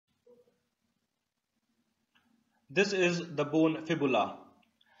This is the bone fibula.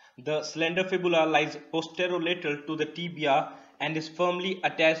 The slender fibula lies posterolateral to the tibia and is firmly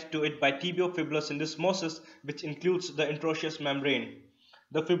attached to it by tibiofibular syndesmosis, which includes the interosseous membrane.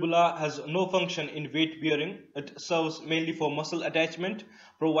 The fibula has no function in weight bearing. It serves mainly for muscle attachment,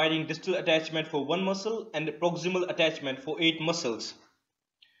 providing distal attachment for one muscle and proximal attachment for 8 muscles.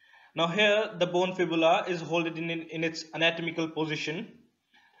 Now here the bone fibula is held in its anatomical position.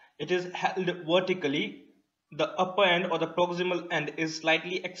 It is held vertically. The upper end or the proximal end is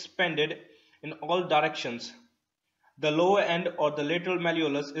slightly expanded in all directions. The lower end or the lateral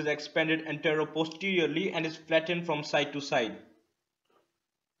malleolus is expanded anteroposteriorly and is flattened from side to side.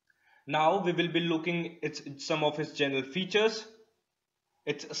 Now we will be looking at some of its general features,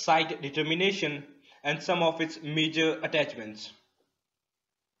 its site determination, and some of its major attachments.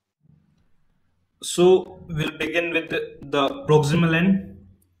 So we'll begin with the proximal end,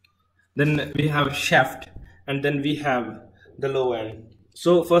 then we have shaft, and then we have the low end.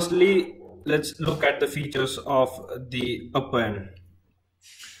 So firstly, let's look at the features of the upper end.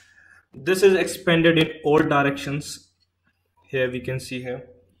 This is expanded in all directions. Here we can see here.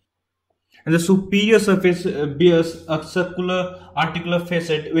 And the superior surface bears a circular articular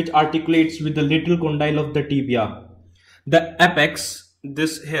facet which articulates with the lateral condyle of the tibia. The apex,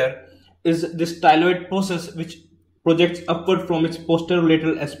 this here, is this styloid process which projects upward from its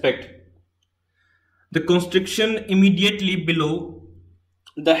posterolateral aspect. The constriction immediately below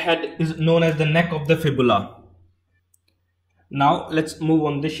the head is known as the neck of the fibula. Now let's move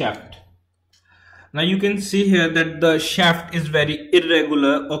on the shaft. Now you can see here that the shaft is very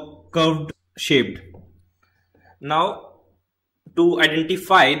irregular or curved shaped. Now to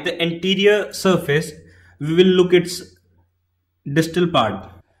identify the anterior surface, we will look at its distal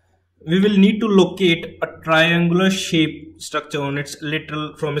part. We will need to locate a triangular shaped structure on its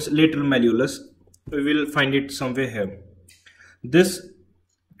lateral from its lateral malleolus. We will find it somewhere here. This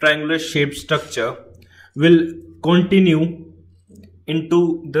triangular shaped structure will continue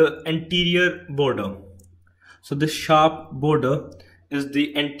into the anterior border. So this sharp border is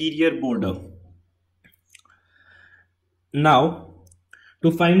the anterior border. Now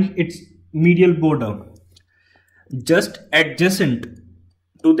to find its medial border, just adjacent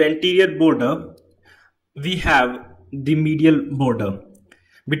to the anterior border we have the medial border.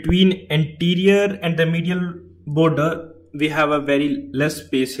 Between anterior and the medial border we have a very less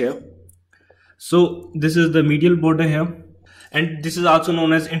space here. So this is the medial border here, and this is also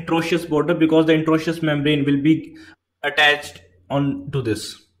known as interosseous border because the interosseous membrane will be attached onto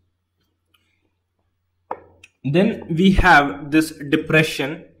this. Then we have this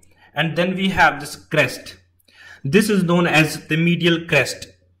depression, and then we have this crest. This is known as the medial crest.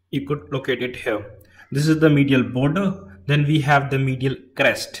 You could locate it here. This is the medial border. Then we have the medial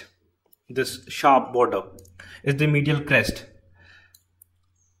crest. This sharp border is the medial crest.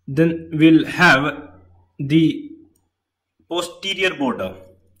 Then we'll have the posterior border.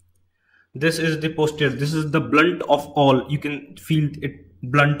 This is the posterior. This is the blunt of all. You can feel it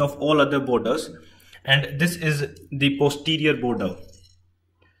blunt of all other borders. And this is the posterior border.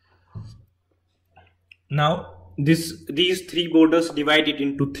 Now these three borders divided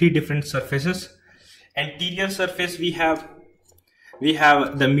into three different surfaces. Anterior surface we have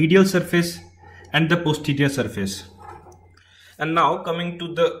the medial surface and the posterior surface. And now coming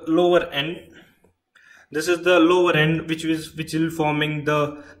to the lower end, this is the lower end which will forming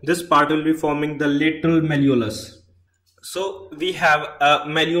this part will be forming the lateral malleolus. So we have a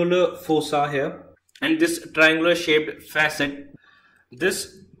malleolar fossa here, and this triangular shaped facet.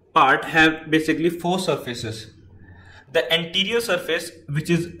 This part have basically four surfaces. The anterior surface, which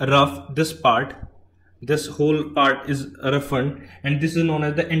is rough, this whole part is roughened, and this is known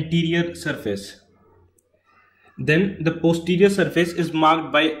as the anterior surface. Then the posterior surface is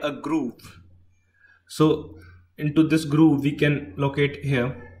marked by a groove. So into this groove we can locate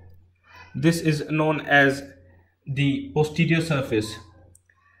here. This is known as the posterior surface.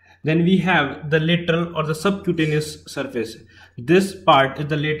 Then we have the lateral or the subcutaneous surface. This part is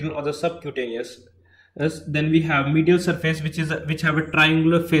the lateral or the subcutaneous. Then we have medial surface, which have a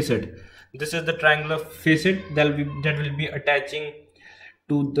triangular facet. This is the triangular facet that will be attaching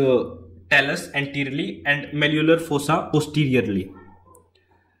to the talus anteriorly and malleolar fossa posteriorly.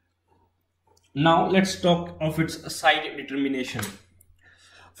 Now let's talk of its side determination.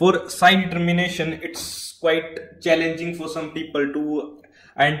 For side determination, it's quite challenging for some people to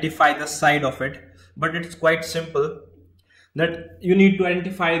identify the side of it, but it's quite simple. That you need to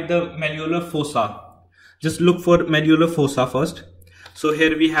identify the malleolar fossa. Just look for malleolar fossa first. So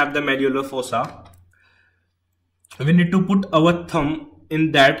here we have the malleolar fossa. We need to put our thumb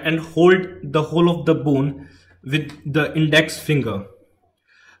in that and hold the whole of the bone with the index finger.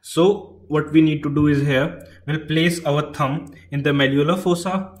 So what we need to do is here, we'll place our thumb in the malleolar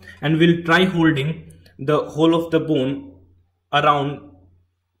fossa and we'll try holding the whole of the bone around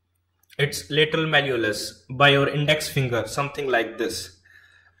its lateral malleolus by our index finger, something like this.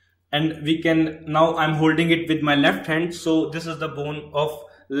 And we can, now I'm holding it with my left hand, so this is the bone of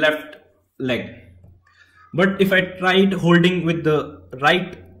left leg. But if I tried holding with the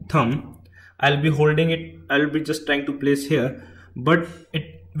right thumb, I'll be just trying to place here, but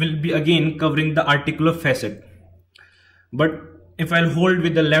it will be again covering the articular facet. But if I'll hold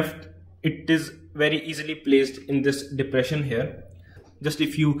with the left, it is very easily placed in this depression here. Just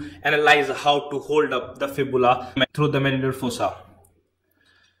if you analyze how to hold up the fibula through the malleolar fossa.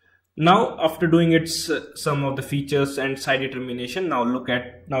 Now after doing its some of the features and side determination, now we'll look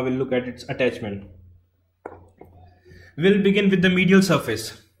at its attachment. We'll begin with the medial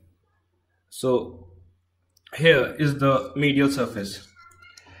surface. So here is the medial surface.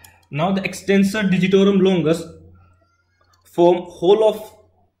 Now the extensor digitorum longus form whole of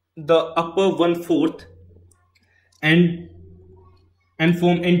the upper 1/4 and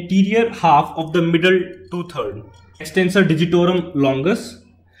form anterior half of the middle 2/3. Extensor digitorum longus,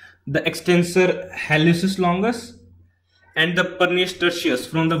 the extensor hallucis longus, and the peroneus tertius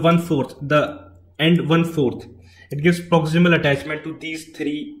from the 1/4, the end 1/4. It gives proximal attachment to these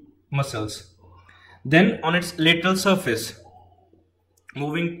three muscles. Then on its lateral surface,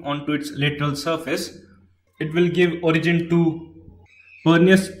 moving on to its lateral surface, it will give origin to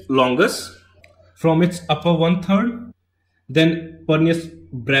peroneus longus from its upper 1/3, then peroneus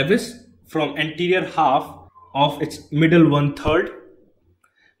brevis from anterior half of its middle 1/3.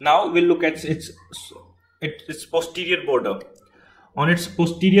 Now we'll look at its posterior border. On its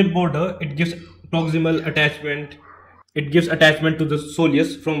posterior border, it gives proximal attachment. It gives attachment to the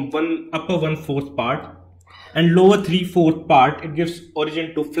soleus from upper 1/4 part, and lower 3/4 part it gives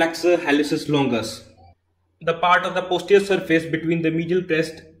origin to flexor hallucis longus. The part of the posterior surface between the medial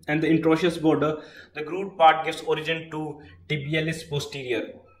crest and the interosseous border, the grooved part, gives origin to tibialis posterior.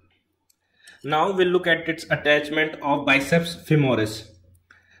 Now we'll look at its attachment of biceps femoris.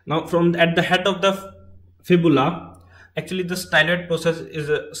 Now at the head of the fibula, actually the styloid process is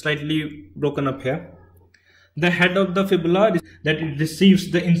slightly broken up here. The head of the fibula, that it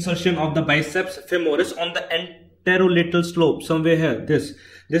receives the insertion of the biceps femoris on the anterolateral slope, somewhere here. This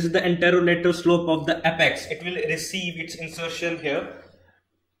is the anterolateral slope of the apex. It will receive its insertion here,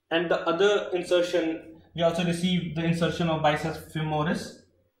 and the other insertion, we also receive the insertion of biceps femoris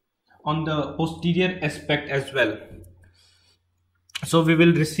on the posterior aspect as well. So we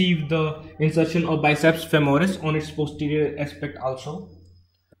will receive the insertion of biceps femoris on its posterior aspect also.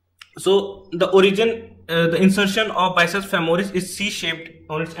 So the insertion of biceps femoris is C-shaped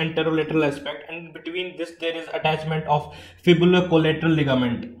on its anterolateral aspect, and between this there is attachment of fibular collateral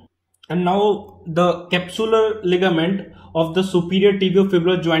ligament. And now the capsular ligament of the superior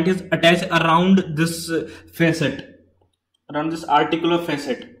tibiofibular joint is attached around this facet, around this articular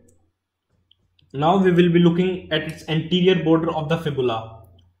facet. Now we will be looking at its anterior border of the fibula.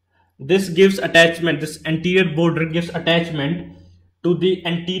 This gives attachment, this anterior border gives attachment to the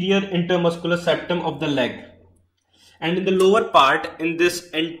anterior intermuscular septum of the leg. And in the lower part, in this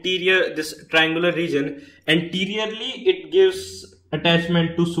triangular region, anteriorly it gives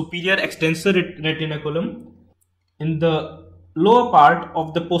attachment to superior extensor retinaculum. In the lower part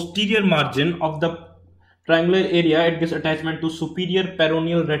of the posterior margin of the triangular area, it gives attachment to superior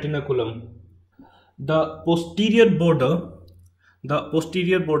peroneal retinaculum. The posterior border, this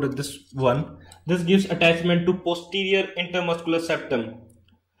gives attachment to posterior intermuscular septum.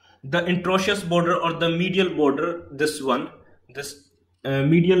 The interosseous border or the medial border,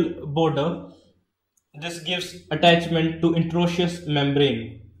 medial border, this gives attachment to interosseous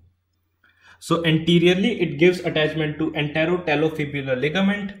membrane. So anteriorly it gives attachment to anterotalofibular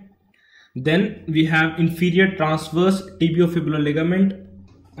ligament. Then we have inferior transverse tibiofibular ligament,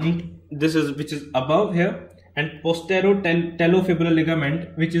 and which is above here, and posterior talofibular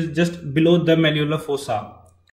ligament, which is just below the malleolar fossa.